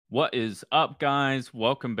What is up, guys?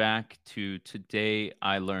 Welcome back to Today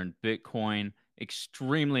I Learned Bitcoin.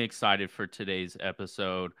 Extremely excited for today's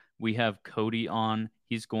episode. We have Cody on.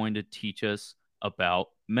 He's going to teach us about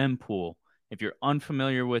Mempool. If you're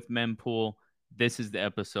unfamiliar with Mempool, this is the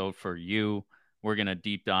episode for you. We're going to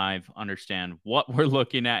deep dive, understand what we're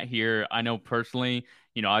looking at here. I know personally,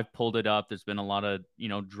 I've pulled it up. There's been a lot of,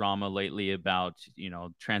 drama lately about,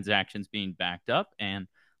 transactions being backed up, and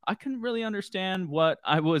I couldn't really understand what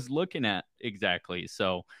I was looking at exactly.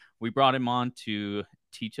 So we brought him on to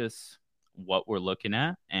teach us what we're looking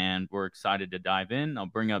at, and we're excited to dive in. I'll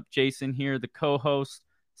bring up Jason here, the co-host.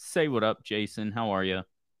 Say what up, Jason. How are you?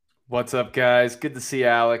 What's up, guys? Good to see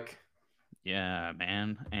Alec. Yeah,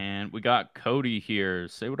 man. And we got Cody here.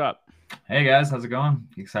 Say what up. Hey guys, how's it going?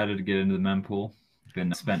 Excited to get into the mempool.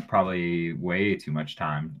 Been spent probably way too much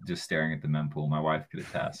time just staring at the mempool. My wife could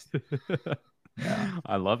attest. Yeah,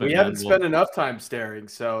 I love it. We man. haven't spent enough time staring,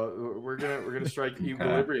 so we're gonna strike Okay.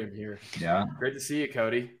 equilibrium here. Yeah, Great to see you,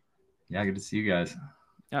 Cody. yeah, good to see you guys.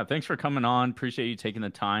 Yeah, thanks for coming on. Appreciate you taking the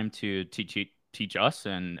time to teach us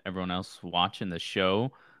and everyone else watching the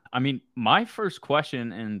show. I mean, my first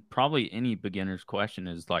question, and probably any beginner's question,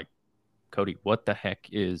 is like, Cody, what the heck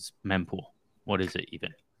is mempool? What is it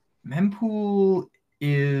even? Mempool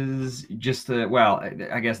is just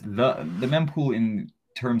I guess the mempool in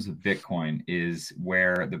terms of Bitcoin is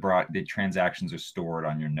where the transactions are stored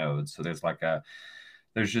on your nodes. So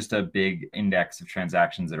there's just a big index of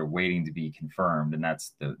transactions that are waiting to be confirmed, and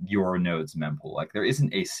that's your node's mempool. Like there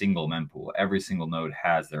isn't a single mempool. Every single node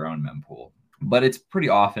has their own mempool. But it's pretty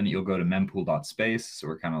often you'll go to Mempool.Space. So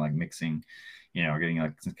we're kind of like mixing, we're getting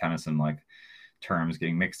like kind of some like terms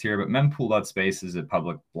getting mixed here. But Mempool.Space is a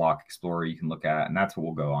public block explorer you can look at, and that's what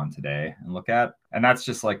we'll go on today and look at. And that's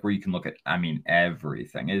just like where you can look at,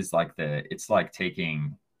 everything. It's like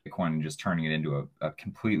taking Bitcoin and just turning it into a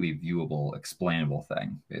completely viewable, explainable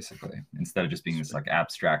thing, basically, instead of just being this like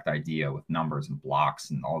abstract idea with numbers and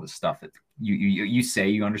blocks and all this stuff that you say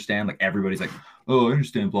you understand. Like everybody's like, oh, I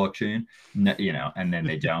understand blockchain, and then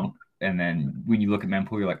they don't. And then when you look at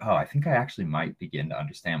mempool, you're like, oh, I think I actually might begin to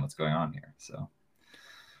understand what's going on here. So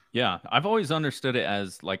yeah, I've always understood it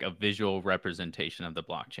as like a visual representation of the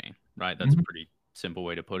blockchain, right? That's a pretty simple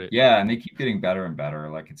way to put it. Yeah, and they keep getting better and better.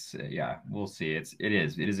 Like we'll see. It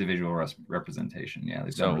is a visual representation. Yeah,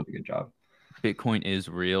 they've done a really good job. Bitcoin is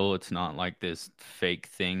real. It's not like this fake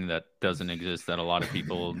thing that doesn't exist that a lot of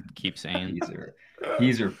people keep saying.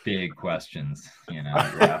 These are big questions, you're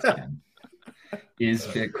asking. Is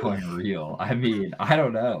Bitcoin real? I mean, I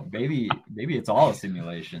don't know. Maybe it's all a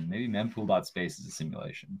simulation. Maybe Mempool.Space is a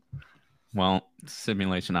simulation. Well,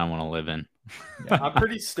 simulation I want to live in. Yeah. I'm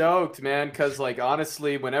pretty stoked, man, because like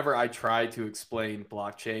honestly, whenever I try to explain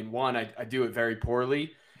blockchain, one, I do it very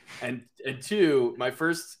poorly. And two, my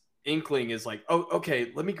first inkling is like, oh,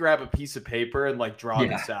 okay, let me grab a piece of paper and like draw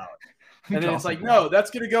this out. And then it's like, no,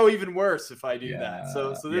 that's gonna go even worse if I do that.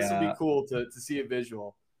 So this will be cool to see a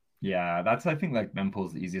visual. Yeah, I think like Mempool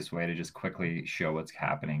is the easiest way to just quickly show what's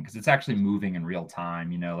happening because it's actually moving in real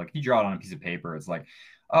time. Like if you draw it on a piece of paper, it's like,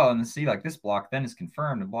 oh, and see, like this block then is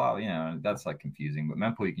confirmed and blah, that's like confusing. But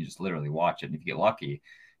Mempool, you can just literally watch it. And if you get lucky,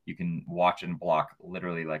 you can watch a block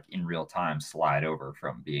literally like in real time slide over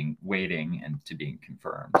from being waiting and to being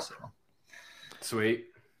confirmed. So sweet.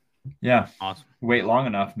 Yeah. Awesome. Wait long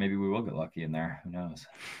enough, maybe we will get lucky in there. Who knows?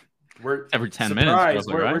 We're every 10 minutes.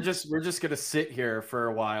 Probably, we're just gonna sit here for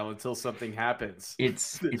a while until something happens.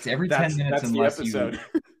 It's every 10 minutes unless you.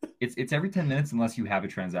 It's every 10 minutes unless you have a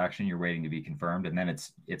transaction you're waiting to be confirmed, and then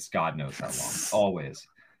it's God knows how long. Always.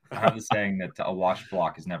 I have the saying that a washed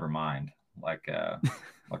block is never mined, like a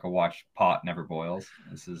washed pot never boils.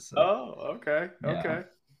 This is. Okay.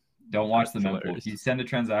 Don't watch the mempool. If you send a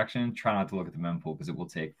transaction, try not to look at the mempool because it will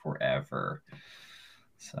take forever.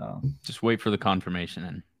 So just wait for the confirmation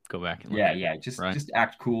and go back and look. Just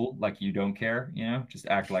act cool, like you don't care. Just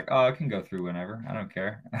act like, oh, I can go through whenever. I don't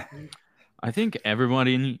care. I think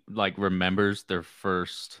everybody like remembers their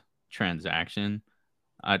first transaction.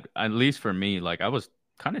 At least for me, like I was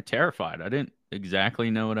kind of terrified. I didn't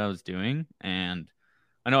exactly know what I was doing, and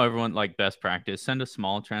I know everyone like best practice, send a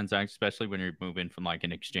small transaction, especially when you're moving from like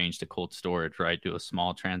an exchange to cold storage, right? Do a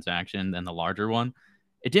small transaction, then the larger one.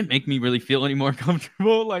 It didn't make me really feel any more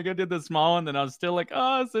comfortable. Like I did the small one, then I was still like,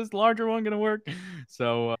 oh, is this larger one going to work?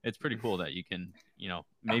 So it's pretty cool that you can,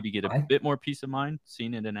 maybe get a bit more peace of mind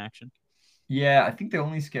seeing it in action. Yeah, I think the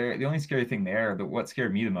only scary thing there, what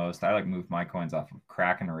scared me the most, I like moved my coins off of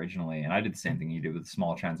Kraken originally, and I did the same thing you did with a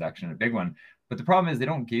small transaction and a big one. But the problem is they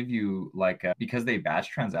don't give you like because they batch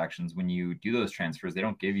transactions. When you do those transfers, they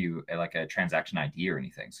don't give you like a transaction ID or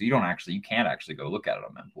anything. So you can't actually go look at it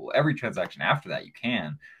on Mempool. Every transaction after that you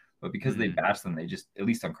can, but because they batch them, they just, at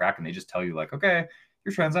least on Kraken, they just tell you like, okay,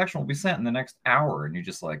 your transaction will be sent in the next hour, and you're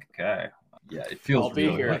just like, okay, yeah, it feels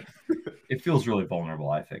really like it feels really vulnerable.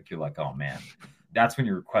 I think you're like, oh man, that's when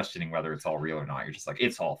you're questioning whether it's all real or not. You're just like,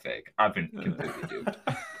 it's all fake. I've been completely duped.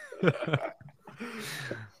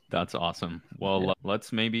 That's awesome. Well,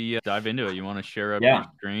 let's maybe dive into it. You want to share up Yeah. your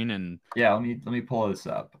screen and let me pull this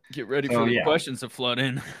up. get ready for the questions to flood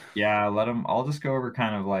in. Yeah, I'll just go over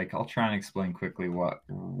kind of like, I'll try and explain quickly what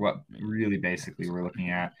really basically we're looking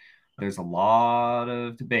at. There's a lot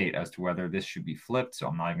of debate as to whether this should be flipped, so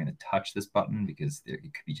I'm not even going to touch this button because there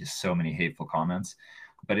could be just so many hateful comments.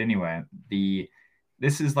 But anyway,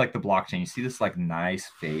 this is like the blockchain. You see this like nice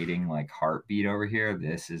fading like heartbeat over here?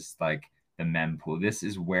 This is like the mempool. This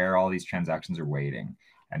is where all these transactions are waiting.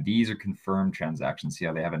 And these are confirmed transactions. See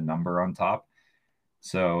how they have a number on top?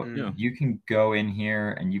 So you can go in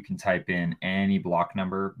here and you can type in any block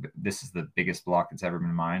number. This is the biggest block that's ever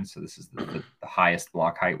been mined. So this is the highest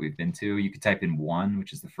block height we've been to. You could type in 1,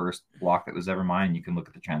 which is the first block that was ever mined. You can look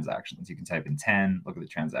at the transactions. You can type in 10, look at the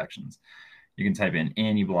transactions. You can type in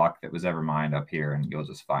any block that was ever mined up here, and you'll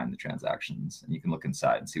just find the transactions. And you can look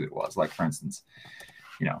inside and see what it was. Like, for instance,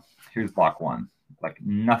 here's block 1. Like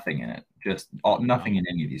nothing in it, just nothing in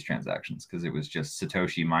any of these transactions, because it was just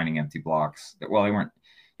Satoshi mining empty blocks. Well, they weren't.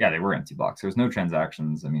 Yeah, they were empty blocks. There was no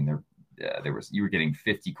transactions. I mean, you were getting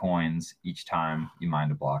 50 coins each time you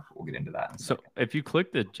mined a block. We'll get into that. So if you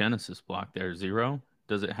click the Genesis block there, 0,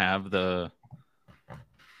 does it have the?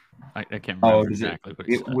 I can't remember exactly what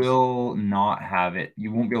it says. It will not have it.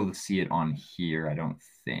 You won't be able to see it on here, I don't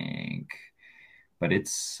think, but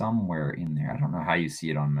it's somewhere in there. I don't know how you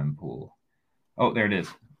see it on Mempool. Oh, there it is.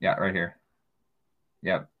 Yeah, right here.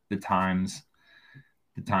 Yep. The times,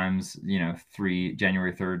 January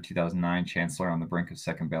 3rd, 2009, Chancellor on the brink of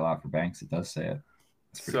second bailout for banks. It does say it.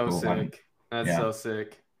 It's so cool. Sick. That's so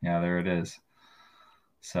sick. Yeah, there it is.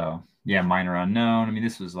 So, yeah, miner unknown. I mean,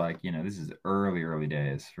 this was like, this is early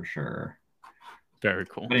days for sure. Very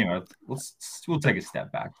cool. But anyway, we'll take a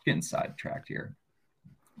step back. Getting sidetracked here.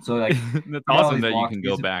 So, like, that's awesome that you can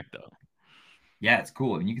go back, though. Yeah, it's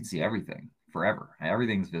cool. I mean, you can see everything forever.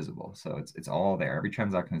 Everything's visible. So it's all there. Every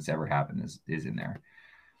transaction that's ever happened is in there.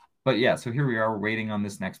 But yeah, so here we are. We're waiting on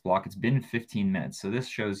this next block. It's been 15 minutes. So this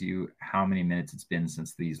shows you how many minutes it's been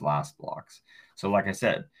since these last blocks. So like I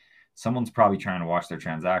said, someone's probably trying to watch their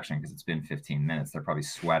transaction because it's been 15 minutes. They're probably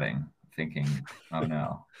sweating, thinking, oh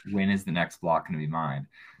no, when is the next block going to be mined?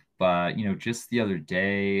 But, just the other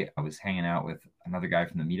day, I was hanging out with another guy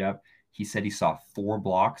from the meetup. He said he saw 4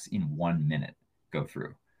 blocks in 1 minute go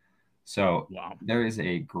through. So There is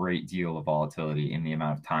a great deal of volatility in the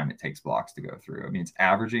amount of time it takes blocks to go through. I mean, it's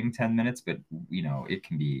averaging 10 minutes, but it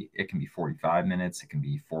can be 45 minutes. It can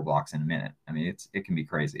be 4 blocks in a minute. I mean, it can be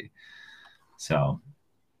crazy. So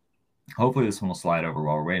hopefully this one will slide over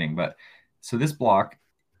while we're waiting. But so this block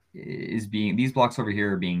these blocks over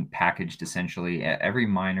here are being packaged essentially. Every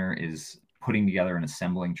miner is putting together and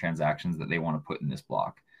assembling transactions that they want to put in this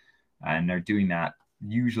block. And they're doing that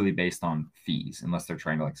usually based on fees, unless they're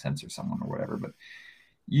trying to like censor someone or whatever. But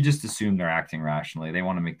you just assume they're acting rationally. They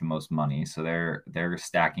want to make the most money, so they're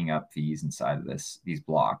stacking up fees inside of these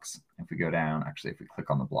blocks. If we go down, actually, if we click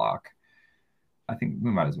on the block, I think we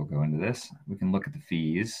might as well go into this. We can look at the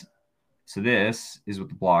fees. So this is what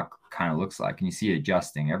the block kind of looks like, and you see it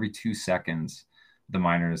adjusting every 2 seconds. The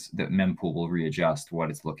mempool will readjust what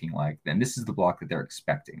it's looking like. Then this is the block that they're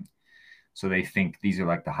expecting. So they think these are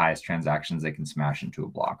like the highest transactions they can smash into a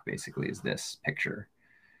block, basically, is this picture.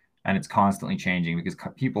 And it's constantly changing because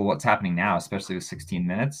what's happening now, especially with 16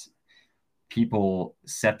 minutes, people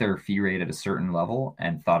set their fee rate at a certain level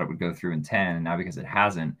and thought it would go through in 10. And now because it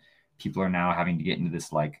hasn't, people are now having to get into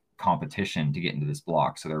this like competition to get into this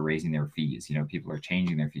block. So they're raising their fees. People are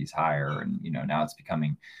changing their fees higher, and, now it's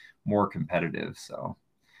becoming more competitive. So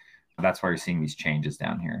that's why you're seeing these changes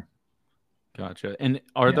down here. Gotcha. And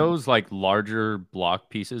are those like larger block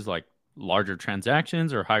pieces, like larger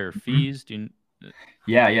transactions or higher fees?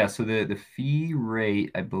 Yeah. So the fee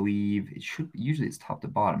rate, I believe usually it's top to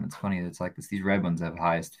bottom. It's funny that it's like this. These red ones have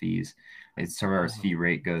highest fees. It's so far as fee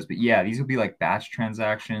rate goes. But yeah, these will be like batch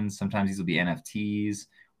transactions. Sometimes these will be NFTs,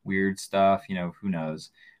 weird stuff, who knows.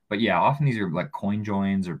 But yeah, often these are like coin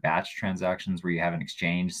joins or batch transactions where you have an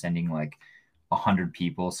exchange sending like 100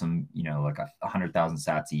 people like 100,000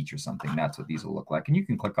 sats each or something. That's what these will look like. And you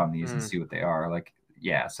can click on these and see what they are. Like,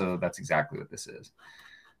 yeah, so that's exactly what this is.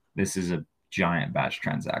 This is a giant batch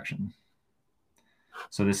transaction.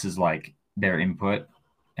 So this is like their input,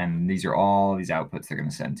 and these are all these outputs they're going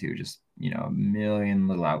to send to just, a million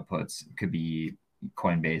little outputs. It could be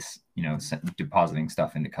Coinbase, depositing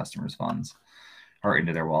stuff into customers' funds or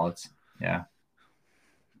into their wallets. Yeah.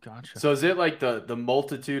 Gotcha. So is it like the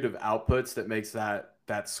multitude of outputs that makes that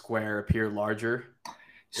square appear larger?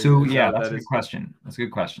 So Is that yeah, what that's that a good is? question. That's a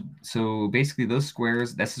good question. So basically, those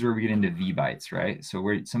squares. This is where we get into V bytes, right? So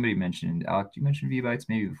where somebody mentioned, Alec, you mentioned V bytes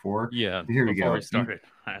maybe before. Yeah, So here we before we go. started,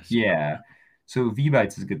 I asked you about Yeah. that. So V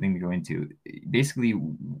bytes is a good thing to go into. Basically,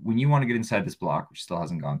 when you want to get inside this block, which still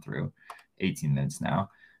hasn't gone through, 18 minutes now,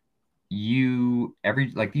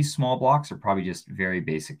 these small blocks are probably just very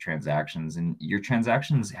basic transactions, and your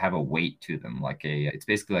transactions have a weight to them. It's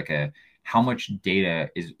basically like a how much data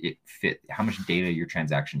how much data your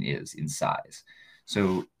transaction is in size.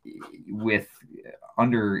 So with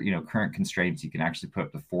under current constraints, you can actually put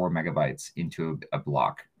up to 4 MB into a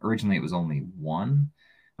block. Originally it was only one,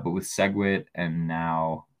 but with SegWit, and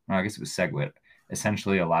now, well, I guess it was SegWit,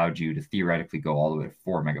 essentially allowed you to theoretically go all the way to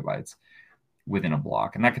 4 MB within a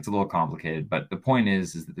block. And that gets a little complicated, but the point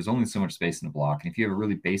is that there's only so much space in a block. And if you have a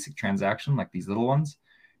really basic transaction like these little ones,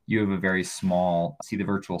 you have a very small, see the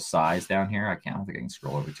virtual size down here? I don't think I can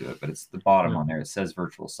scroll over to it, but it's the bottom on there. It says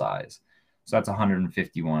virtual size. So that's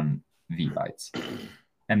 151 V bytes.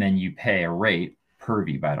 And then you pay a rate per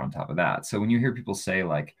V byte on top of that. So when you hear people say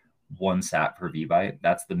like 1 sat per V byte,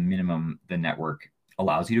 that's the minimum the network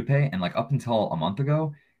allows you to pay. And like up until a month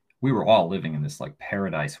ago, we were all living in this like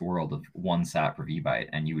paradise world of 1 sat per V byte,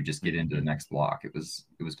 and you would just get into the next block. It was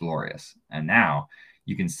glorious. And now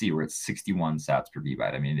you can see where it's 61 sats per V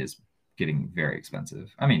byte. I mean, it is getting very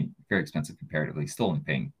expensive. I mean, very expensive comparatively. Still only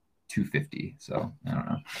paying 250. So I don't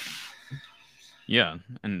know. Yeah,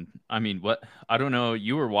 and I mean, I don't know.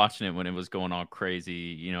 You were watching it when it was going all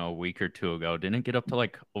crazy, a week or two ago. Didn't it get up to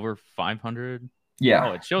like over 500? Yeah.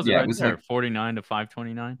 Oh, it shows it Yeah, it right was there, like 49 to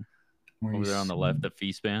 529 over there on the left, the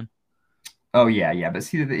fee span. Oh yeah. But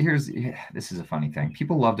see, this is a funny thing.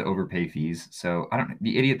 People love to overpay fees. So I don't.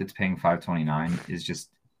 The idiot that's paying 529 is just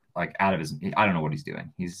like out of his. I don't know what he's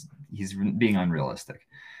doing. He's being unrealistic.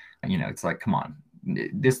 It's like, come on.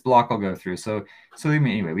 This block I'll go through. So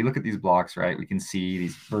anyway, we look at these blocks, right? We can see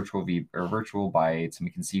these virtual bytes, and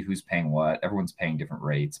we can see who's paying what. Everyone's paying different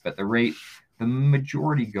rates, but the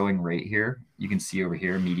majority going rate here, you can see over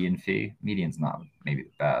here, median fee. Median's not maybe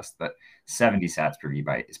the best, but 70 sats per V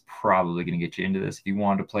byte is probably going to get you into this. If you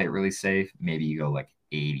wanted to play it really safe, maybe you go like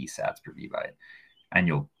 80 sats per V byte, and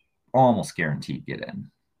you'll almost guaranteed get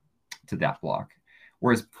in to that block.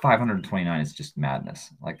 Whereas 529 is just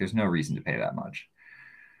madness. Like there's no reason to pay that much.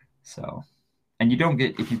 So, and you don't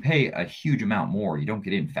get, if you pay a huge amount more, you don't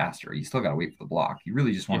get in faster. You still got to wait for the block. You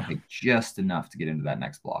really just want to pay just enough to get into that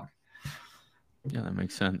next block. Yeah, that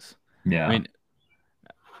makes sense. Yeah. I mean,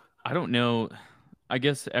 I don't know. I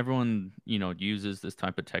guess everyone, uses this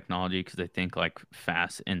type of technology because they think like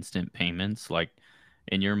fast, instant payments. Like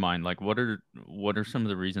in your mind, like what are some of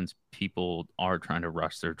the reasons people are trying to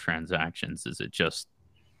rush their transactions? Is it just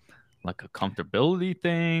like a comfortability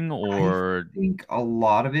thing, or I think a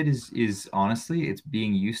lot of it is honestly it's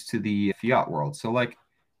being used to the fiat world. So like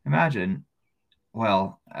imagine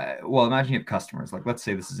imagine you have customers. Like let's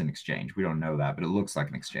say this is an exchange. We don't know that, but it looks like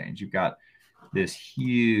an exchange. You've got this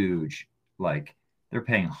huge, like they're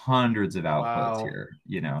paying hundreds of outputs Wow. here,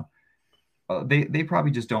 they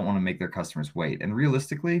probably just don't want to make their customers wait. And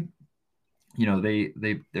realistically,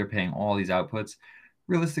 they're paying all these outputs.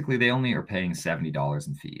 Realistically, they only are paying $70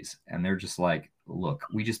 in fees, and they're just like, look,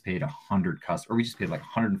 we just paid 100 customers, or we just paid like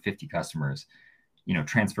 150 customers,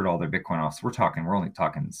 transferred all their Bitcoin off. So we're only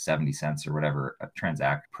talking 70 cents or whatever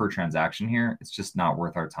per transaction here. It's just not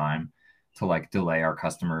worth our time to like delay our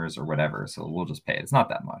customers or whatever. So we'll just pay it. It's not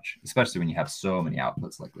that much, especially when you have so many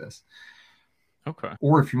outputs like this. okay.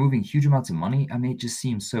 Or if you're moving huge amounts of money, I mean, it just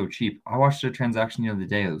seems so cheap. I watched a transaction the other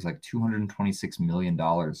day. It was like $226 million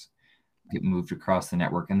get moved across the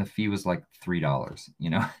network, and the fee was like $3,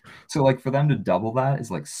 So like for them to double that is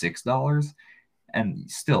like $6. And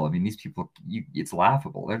still, I mean, these people, it's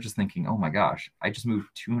laughable. They're just thinking, oh my gosh, I just moved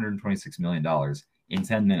 $226 million in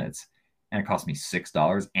 10 minutes and it cost me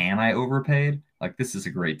 $6 and I overpaid. Like, this is a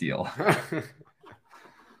great deal.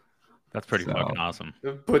 That's pretty fucking awesome.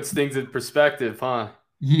 It puts things in perspective, huh?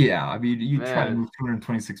 Yeah. I mean, you try to Man. move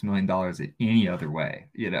 $226 million any other way,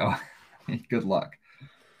 good luck.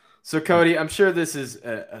 So Cody, I'm sure this is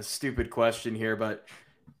a stupid question here, but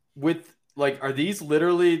with like, are these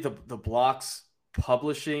literally the blocks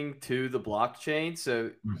publishing to the blockchain?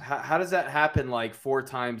 So how does that happen like 4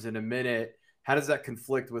 times in a minute? How does that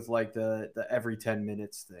conflict with like the every 10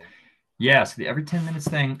 minutes thing? Yeah, so the every 10 minutes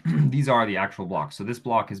thing, these are the actual blocks. So this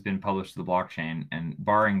block has been published to the blockchain, and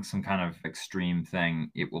barring some kind of extreme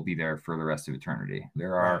thing, it will be there for the rest of eternity.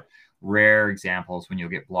 There Right. are rare examples when you'll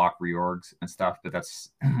get block reorgs and stuff, but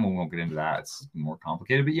that's we won't get into that. It's more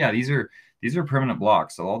complicated. But yeah, these are permanent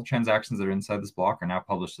blocks. So all the transactions that are inside this block are now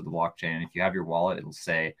published to the blockchain. And if you have your wallet, it'll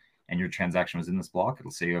say, and your transaction was in this block,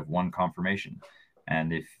 it'll say you have one confirmation.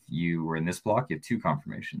 And if you were in this block, you have two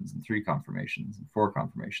confirmations and three confirmations and four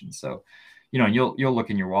confirmations. So, and you'll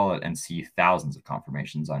look in your wallet and see thousands of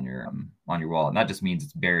confirmations on your wallet. And that just means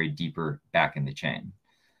it's buried deeper back in the chain.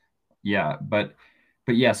 Yeah, but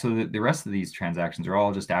yeah, so the rest of these transactions are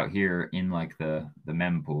all just out here in like the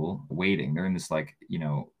mempool waiting. They're in this like,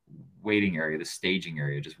 waiting area, the staging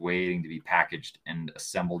area, just waiting to be packaged and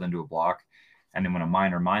assembled into a block. And then when a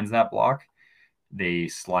miner mines that block, they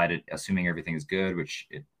slide it, assuming everything is good, which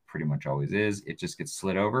it pretty much always is. It just gets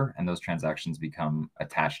slid over, and those transactions become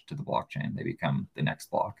attached to the blockchain. They become the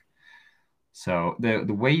next block. So the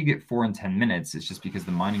way you get 4 and 10 minutes is just because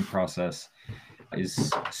the mining process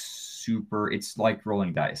is super. It's like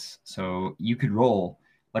rolling dice. So you could roll,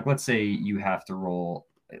 like, let's say you have to roll.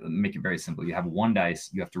 Make it very simple. You have one dice.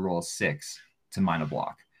 You have to roll a 6 to mine a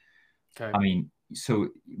block. Okay. I mean, so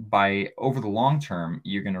by over the long term,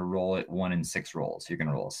 you're going to roll it 1 in 6 rolls. You're going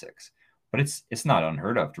to roll a 6, but it's not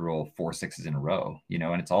unheard of to roll 4 6s in a row,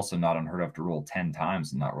 and it's also not unheard of to roll 10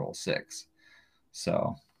 times and not roll 6.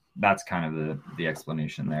 So that's kind of the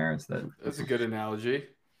explanation there. Is that That's a good analogy.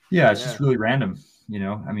 yeah, it's just really random.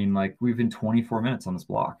 I mean, like we've been 24 minutes on this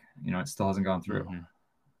block. It still hasn't gone through. Mm-hmm.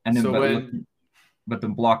 And then, So but the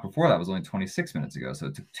block before that was only 26 minutes ago. So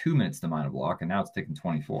it took 2 minutes to mine a block, and now it's taking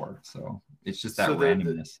 24. So it's just that so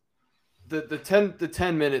randomness. the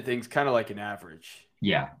 10-minute thing's kind of like an average.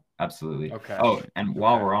 Yeah, absolutely. Okay. Oh, and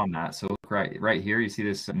while we're on that, so look right here, you see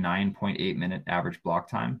this 9.8 minute average block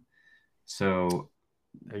time. So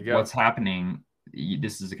There you go. what's happening?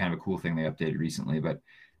 This is a kind of a cool thing they updated recently, but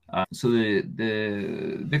so the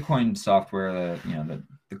Bitcoin software,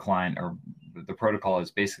 the client or the protocol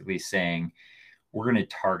is basically saying we're going to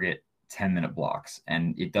target 10-minute blocks,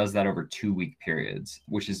 and it does that over 2-week periods,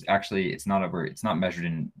 which is actually it's not measured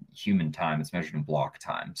in human time, it's measured in block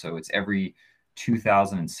time. So it's every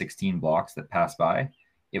 2016 blocks that pass by,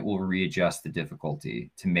 it will readjust the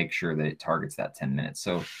difficulty to make sure that it targets that 10 minutes.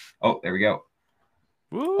 So there we go.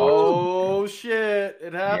 Woo! Oh shit,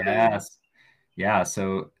 it happened. Yes. Yeah,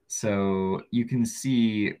 so you can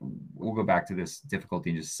see, we'll go back to this difficulty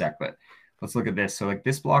in just a sec, but let's look at this. So like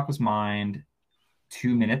this block was mined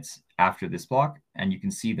 2 minutes after this block, and you can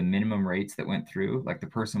see the minimum rates that went through. Like the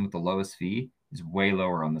person with the lowest fee is way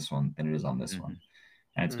lower on this one than it is on this one.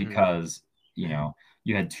 And it's because,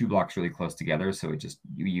 you had 2 blocks really close together. So it just,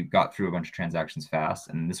 you got through a bunch of transactions fast,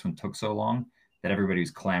 and this one took so long that everybody was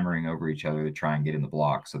clamoring over each other to try and get in the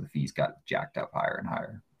block. So the fees got jacked up higher and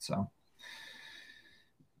higher. So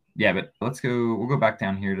yeah, but we'll go back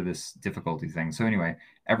down here to this difficulty thing. So anyway,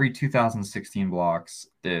 every 2016 blocks,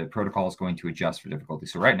 the protocol is going to adjust for difficulty.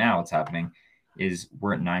 So right now what's happening is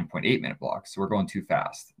we're at 9.8 minute blocks. So we're going too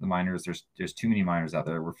fast. The miners, there's too many miners out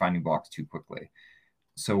there. We're finding blocks too quickly.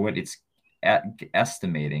 So what it's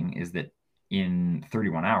estimating is that in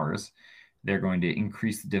 31 hours, they're going to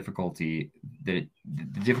increase the difficulty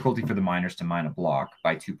for the miners to mine a block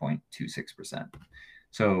by 2.26%.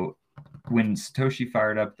 So when Satoshi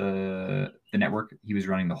fired up the network, he was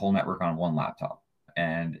running the whole network on one laptop,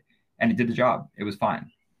 and it did the job. It was fine.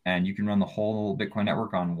 And you can run the whole Bitcoin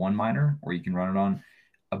network on one miner, or you can run it on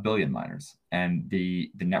a billion miners, and the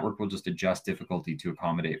network will just adjust difficulty to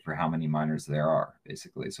accommodate for how many miners there are,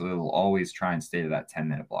 basically. So it'll always try and stay to that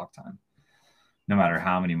 10-minute block time, no matter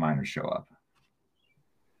how many miners show up.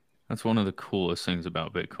 That's one of the coolest things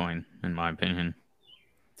about Bitcoin, in my opinion.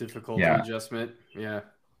 Difficulty adjustment. Yeah.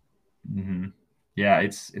 Mm-hmm. Yeah,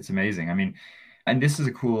 it's amazing. I mean, and this is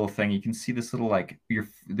a cool thing. You can see this little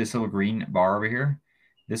this little green bar over here.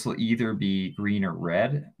 This will either be green or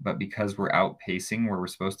red, but because we're outpacing where we're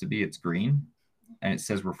supposed to be, it's green, and it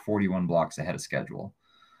says we're 41 blocks ahead of schedule.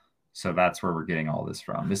 So that's where we're getting all this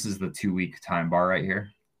from. This is the 2-week time bar right here.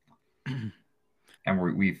 And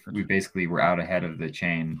we're out ahead of the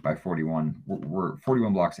chain by 41. We're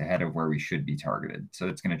 41 blocks ahead of where we should be targeted. So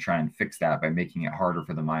it's going to try and fix that by making it harder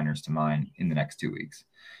for the miners to mine in the next 2 weeks.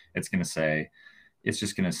 It's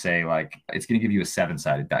just going to say like, it's going to give you a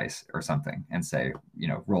 7-sided dice or something and say,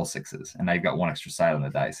 roll 6s. And now you've got 1 extra side on the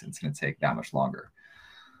dice, and it's going to take that much longer.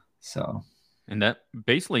 So. And that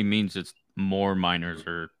basically means it's more miners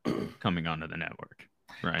are coming onto the network.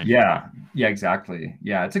 right? Yeah, yeah, exactly.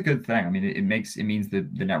 Yeah, it's a good thing. I mean, it means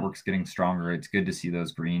that the network's getting stronger. It's good to see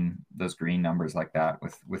those green numbers like that.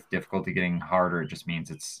 With difficulty getting harder, it just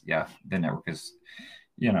means it's, yeah, the network is,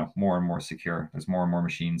 more and more secure. There's more and more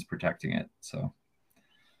machines protecting it. So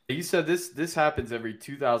You said this happens every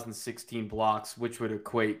 2016 blocks, which would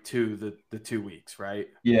equate to the 2 weeks, right?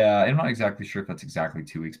 yeah, I'm not exactly sure if that's exactly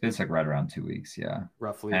 2 weeks, but it's like right around 2 weeks. Yeah.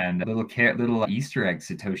 Roughly. And a little Easter egg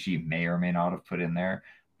Satoshi may or may not have put in there,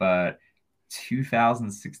 but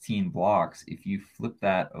 2016 blocks, if you flip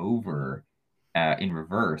that over in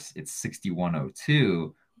reverse, it's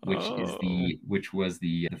 6102, Oh, which was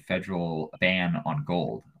the federal ban on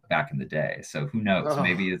gold back in the day. So who knows? Oh,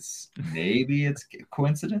 Maybe it's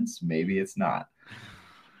coincidence, maybe it's not.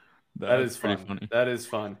 that that's is pretty fun. funny. That is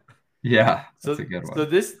fun. Yeah, that's So a good so one.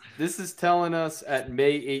 this is telling us at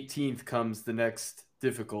May 18th comes the next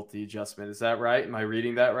difficulty adjustment. Is that right? Am I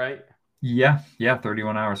reading that right? Yeah, yeah,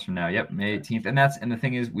 31 hours from now. Yep, May Okay. 18th. And the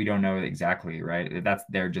thing is, we don't know exactly, right?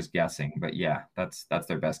 They're just guessing. But yeah, that's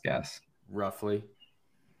their best guess. Roughly.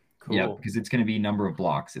 Yep, Cool. because it's going to be number of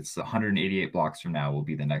blocks. It's 188 blocks from now will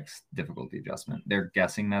be the next difficulty adjustment. They're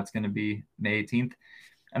guessing that's going to be May 18th,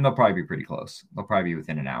 and they'll probably be pretty close. They'll probably be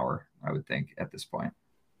within an hour, I would think, at this point.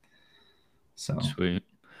 So, Sweet.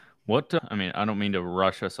 What I mean, I don't mean to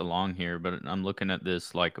rush us along here, but I'm looking at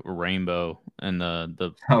this like rainbow in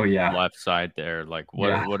the oh yeah, left side there. Like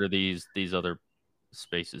yeah. what are these other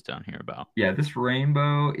spaces down here about? Yeah, this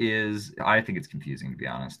rainbow is, I think it's confusing to be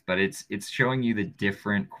honest, but it's showing you the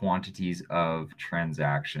different quantities of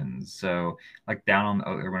transactions. So like down on,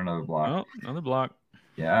 oh, there went another block. Oh, another block.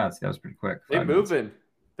 Yeah, that was pretty quick. They 5 minutes. moving.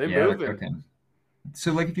 They Yeah, they're moving. cooking.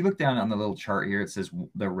 So like if you look down on the little chart here, it says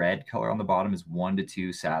the red color on the bottom is 1 to 2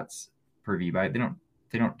 sats per vbyte.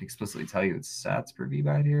 They don't explicitly tell you it's sats per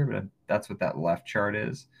vbyte here, but that's what that left chart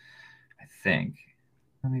is, I think.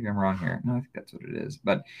 Maybe I'm wrong here. No, I think that's what it is.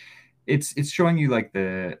 But it's showing you like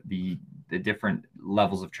the different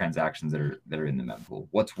levels of transactions that are in the mempool.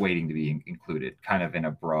 What's waiting to be included, kind of in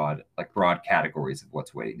a broad categories of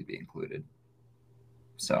what's waiting to be included.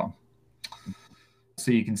 So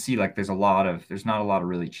you can see like there's not a lot of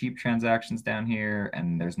really cheap transactions down here,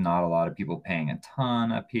 and there's not a lot of people paying a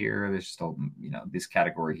ton up here. There's still, this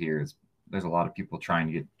category here is, there's a lot of people trying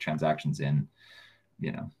to get transactions in,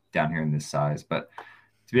 down here in this size. But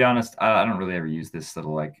to be honest, I don't really ever use this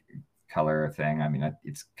little like color thing. I mean,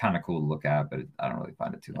 it's kind of cool to look at, but I don't really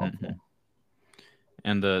find it too Hmm. helpful.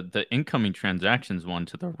 And the incoming transactions one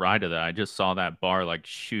to the right of that, I just saw that bar like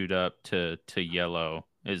shoot up to yellow.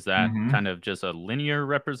 Is that Hmm. kind of just a linear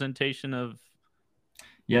representation of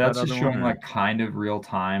Yeah, that that's just other one, showing or? like kind of real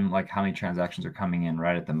time, like how many transactions are coming in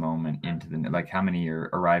right at the moment into like how many are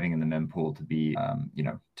arriving in the mempool to be,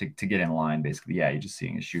 to get in line basically. Yeah, you're just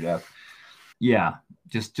seeing it shoot up. Yeah,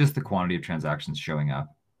 just the quantity of transactions showing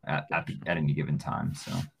up Gotcha. at any given time.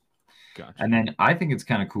 So, and Gotcha. then I think it's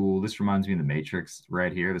kind of cool. This reminds me of the Matrix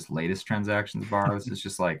right here. This latest transactions bar. This is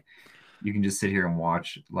just like you can just sit here and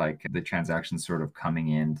watch like the transactions sort of coming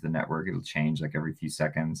into the network. It'll change like every few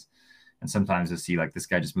seconds. And sometimes you'll see like this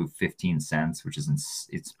guy just moved 15 cents, which is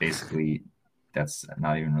it's basically, that's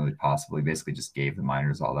not even really possible. He basically just gave the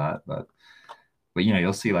miners all that. But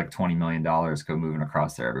you'll see like $20 million go moving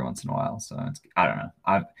across there every once in a while. So I don't know.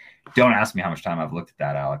 I don't ask me how much time I've looked at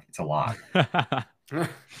that, Alec. It's a lot.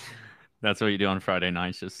 That's what you do on Friday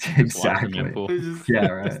nights, just watch the Exactly. mempool.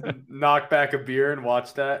 Yeah, Just right. knock back a beer and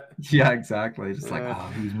watch that. Yeah, exactly. Just like, Uh, oh,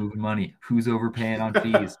 who's moving money? Who's overpaying on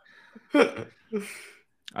fees?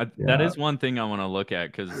 That Yeah. is one thing I want to look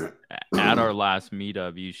at because at our last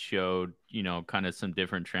meetup, you showed, kind of some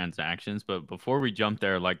different transactions. But before we jump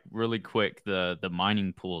there, like really quick, the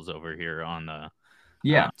mining pools over here on the,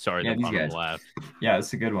 Yeah. sorry, Yeah, the these bottom guys. left. Yeah,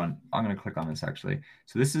 it's a good one. I'm going to click on this actually.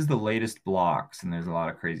 So this is the latest blocks, and there's a lot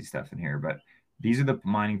of crazy stuff in here, but these are the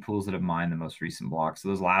mining pools that have mined the most recent blocks. So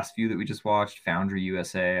those last few that we just watched, Foundry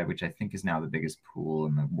USA, which I think is now the biggest pool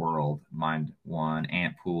in the world, mined one,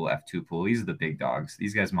 Ant Pool, F2 Pool. These are the big dogs.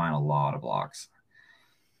 These guys mine a lot of blocks.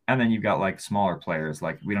 And then you've got like smaller players.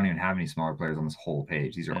 Like we don't even have any smaller players on this whole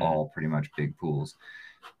page. These are Mm, all pretty much big pools.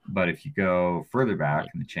 But if you go further back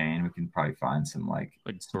like in the chain, we can probably find some like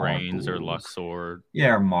like smaller Brains or pools. Luxor,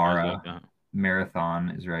 Yeah, or guys like Mara. that. Marathon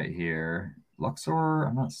is right here. Luxor,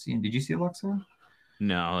 I'm not seeing. Did you see Luxor?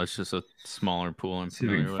 No, it's just a smaller pool I'm See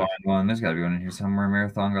if we can familiar find with. one. There's got to be one in here somewhere.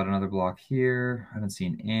 Marathon got another block here. I haven't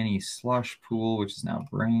seen any Slush Pool, which is now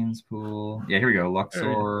Brains Pool. Yeah, here we go. There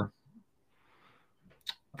we go. Luxor,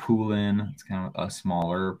 Poolin. It's kind of a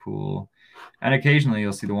smaller pool. And occasionally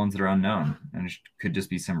you'll see the ones that are unknown. And it could just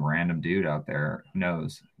be some random dude out there. Who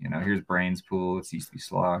knows? Here's Brains Pool. It used to be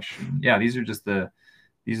Slosh. And yeah, these are just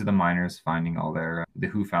These are the miners finding all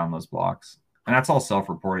who found those blocks. And that's all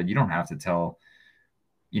self-reported. You don't have to tell,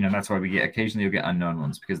 that's why occasionally you'll get unknown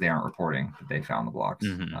ones because they aren't reporting that they found the blocks.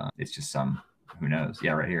 It's just who knows?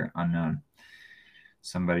 Yeah, right here, unknown.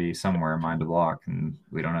 Somebody somewhere mined a block and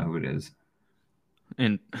we don't know who it is.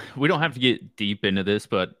 And we don't have to get deep into this,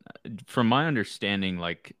 but from my understanding,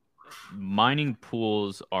 like mining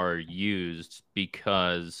pools are used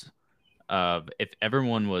because of if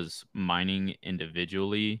everyone was mining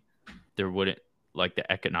individually, there wouldn't like the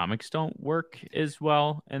economics don't work as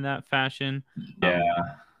well in that fashion. Yeah.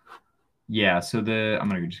 Yeah, so I'm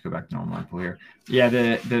gonna just go back to normal pool here. Yeah,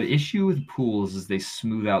 the issue with pools is they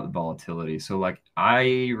smooth out the volatility. So like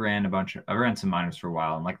I ran some miners for a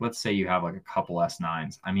while, and like let's say you have like a couple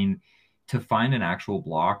S9s. I mean, to find an actual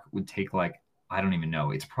block would take like I don't even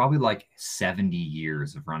know. It's probably like 70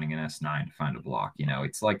 years of running an S9 to find a block.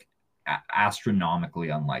 It's like astronomically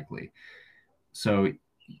unlikely. So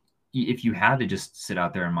if you had to just sit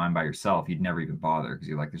out there and mine by yourself, you'd never even bother because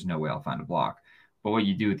you're like, there's no way I'll find a block. But what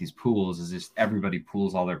you do with these pools is just everybody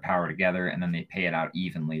pools all their power together and then they pay it out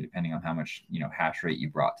evenly depending on how much, hash rate you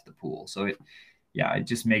brought to the pool. So it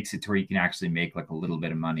just makes it to where you can actually make like a little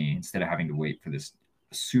bit of money instead of having to wait for this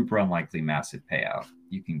super unlikely massive payout.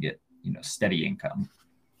 You can get, steady income.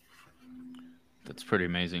 That's pretty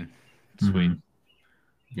amazing. Sweet.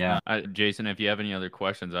 Yeah. Jason, if you have any other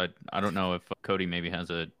questions, I don't know if Cody maybe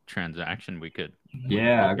has a transaction we could.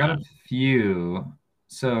 Yeah, I've got a few.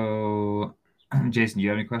 So Jason, do you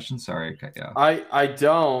have any questions? Sorry, I cut you off. I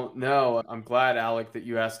don't know. I'm glad, Alec, that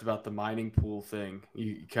you asked about the mining pool thing.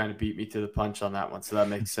 You kind of beat me to the punch on that one, so that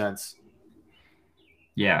makes sense.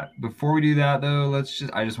 Yeah. Before we do that, though, I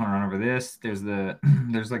just want to run over this.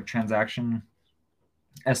 There's like transaction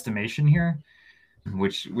estimation here,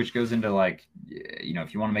 which goes into like,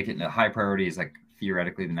 if you want to make it into high priority, is like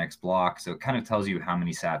theoretically the next block. So it kind of tells you how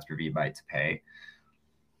many sats per VByte to pay.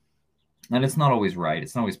 And it's not always right.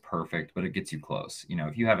 It's not always perfect, but it gets you close.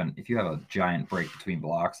 If you have a giant break between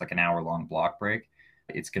blocks, like an hour-long block break,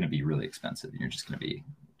 it's going to be really expensive. You're just going to be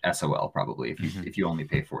SOL probably. If you only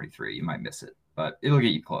pay 43, you might miss it, but it'll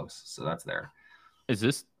get you close. So that's there. Is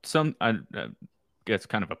this I guess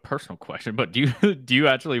kind of a personal question, but do you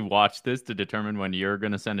actually watch this to determine when you're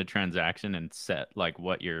going to send a transaction and set like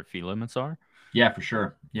what your fee limits are? Yeah, for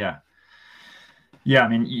sure. Yeah. Yeah, I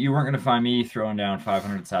mean, you weren't going to find me throwing down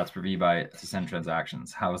 500 sats per VByte to send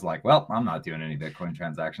transactions. I was like, well, I'm not doing any Bitcoin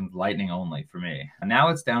transactions, Lightning only for me. And now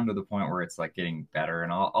it's down to the point where it's like getting better,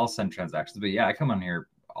 and I'll send transactions. But yeah, I come on here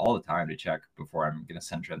all the time to check before I'm going to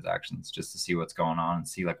send transactions just to see what's going on and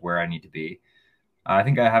see like where I need to be. I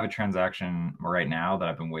think I have a transaction right now that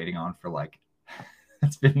I've been waiting on for like,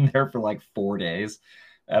 it's been there for like 4 days.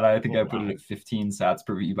 And I think I put it at 15 sats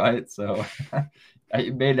per VByte. So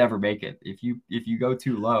it may never make it. If you go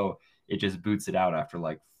too low, it just boots it out after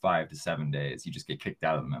like 5 to 7 days. You just get kicked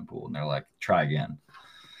out of the mempool and they're like, try again.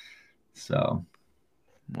 So.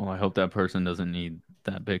 Well, I hope that person doesn't need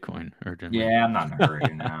that Bitcoin urgently. Yeah, I'm not in a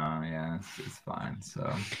hurry now. Yeah, it's fine.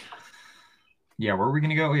 So. Yeah, where are we going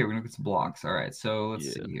to go? Yeah, we're going to get some blocks. All right, so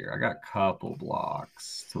let's see here. I got a couple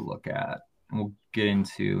blocks to look at. And we'll get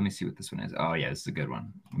into, let me see what this one is. Oh, yeah, this is a good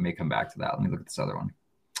one. We may come back to that. Let me look at this other one.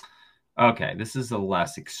 Okay, this is a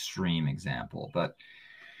less extreme example, but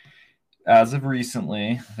as of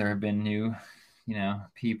recently, there have been new,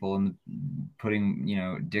 people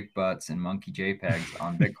putting, dick butts and monkey JPEGs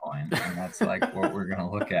on Bitcoin. And that's like what we're going to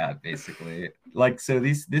look at, basically. Like, so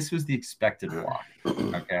this was the expected block,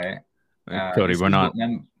 okay? Cody,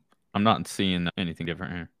 I'm not seeing anything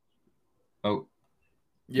different here. Oh.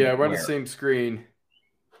 Yeah, we're on the same screen.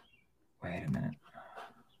 Wait a minute.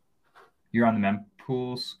 You're on the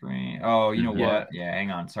mempool screen. Oh, you know what? Yeah,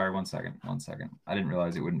 hang on. Sorry, 1 second. 1 second. I didn't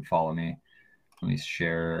realize it wouldn't follow me. Let me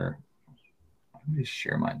share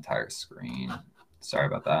my entire screen. Sorry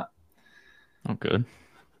about that. Oh, good.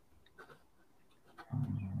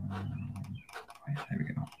 There we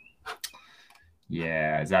go.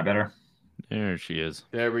 Yeah, is that better? There she is.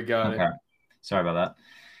 There we go. Okay. Sorry about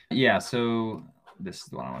that. Yeah, so this is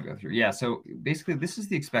the one I want to go through. Yeah, so basically this is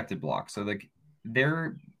the expected block. So like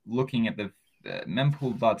they're looking at the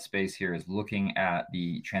Mempool.Space here is looking at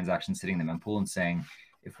the transaction sitting in the mempool and saying,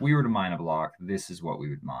 if we were to mine a block, this is what we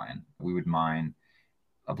would mine. We would mine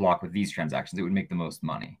a block with these transactions. It would make the most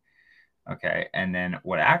money. Okay, and then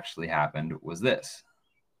what actually happened was this.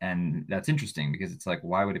 And that's interesting because it's like,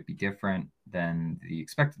 why would it be different than the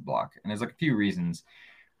expected block? And there's like a few reasons.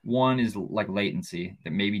 One is like latency,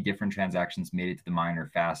 that maybe different transactions made it to the miner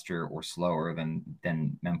faster or slower than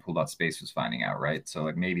Mempool.Space was finding out, right? So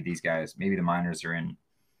like maybe the miners are in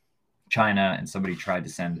China and somebody tried to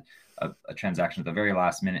send a transaction at the very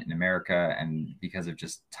last minute in America, and because of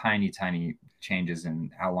just tiny changes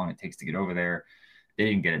in how long it takes to get over there, they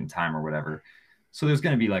didn't get it in time or whatever. So there's always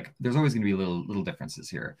going to be little differences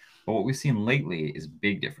here. But what we've seen lately is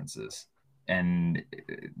big differences. And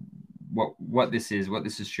what this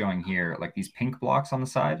is showing here, like these pink blocks on the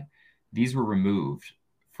side, these were removed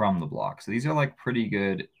from the block. So these are like pretty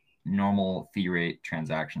good normal fee rate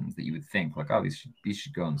transactions that you would think like, oh, these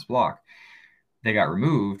should go in this block. They got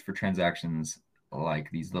removed for transactions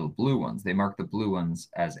like these little blue ones. They marked the blue ones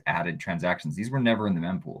as added transactions. These were never in the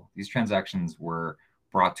mempool. These transactions were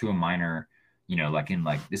brought to a miner,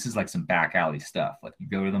 this is like some back alley stuff. Like you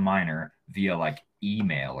go to the miner via like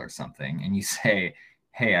email or something and you say,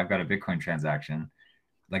 hey, I've got a Bitcoin transaction.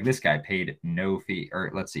 Like this guy paid no fee, or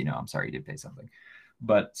let's see, no, I'm sorry, he did pay something.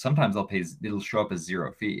 But sometimes it'll show up as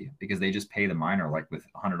zero fee because they just pay the miner like with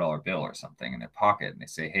 $100 bill or something in their pocket. And they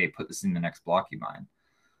say, hey, put this in the next block you mine.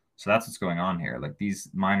 So that's what's going on here. Like these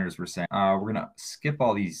miners were saying, we're going to skip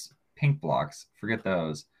all these pink blocks. Forget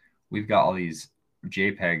those. We've got all these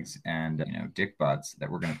JPEGs and, dick butts that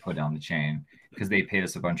we're going to put on the chain because they paid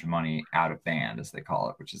us a bunch of money out of band, as they call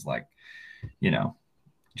it, which is like, they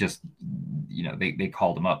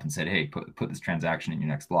called them up and said, hey, put this transaction in your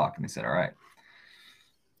next block. And they said, all right.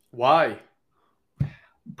 Why?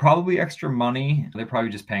 Probably extra money. They're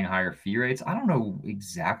probably just paying higher fee rates. I don't know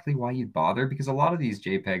exactly why you'd bother because a lot of these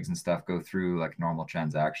JPEGs and stuff go through like normal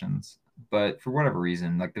transactions. But for whatever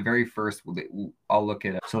reason, like the very first, I'll look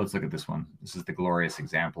at it. So let's look at this one. This is the glorious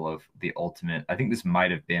example of the ultimate. I think this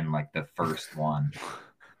might have been like the first one.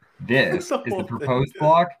 This is the proposed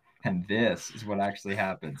block. And this is what actually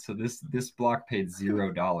happened. So this block paid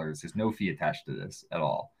 $0. There's no fee attached to this at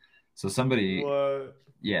all. So somebody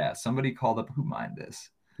called up. Who mined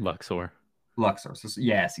this? Luxor. So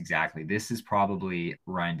yes, exactly. This is probably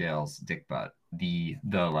Rindale's dick butt, the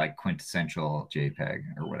like quintessential JPEG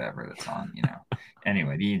or whatever that's on,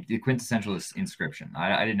 Anyway, the quintessential inscription.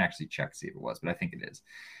 I didn't actually check to see if it was, but I think it is.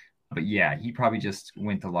 But yeah, he probably just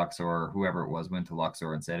went to Luxor, whoever it was, went to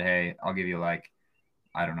Luxor and said, hey, I'll give you like,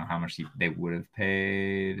 I don't know how much they would have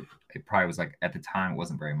paid. It probably was like, at the time, it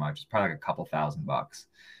wasn't very much. It's probably like a couple $1,000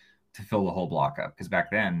 to fill the whole block up. Because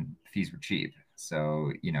back then, fees were cheap.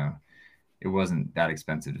 So, it wasn't that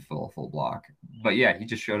expensive to fill a full block. But yeah, he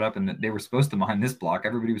just showed up and they were supposed to mine this block.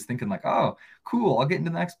 Everybody was thinking like, oh, cool, I'll get into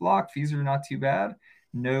the next block. Fees are not too bad.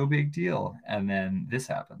 No big deal. And then this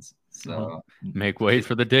happens. So make way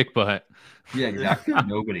for the dick butt. Yeah, exactly.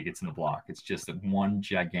 Nobody gets in the block. It's just one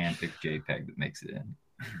gigantic JPEG that makes it in.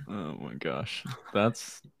 Oh my gosh.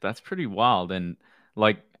 That's pretty wild. And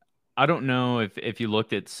like, I don't know if you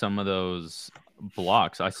looked at some of those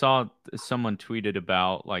blocks. I saw someone tweeted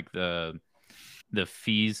about like the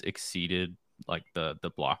fees exceeded like the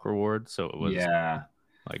block reward. So it was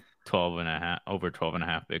like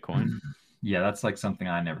 12.5 Bitcoin. Yeah, that's like something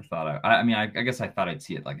I never thought of. I mean, I guess I thought I'd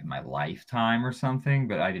see it like in my lifetime or something,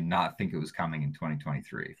 but I did not think it was coming in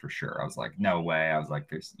 2023 for sure. I was like, no way. I was like,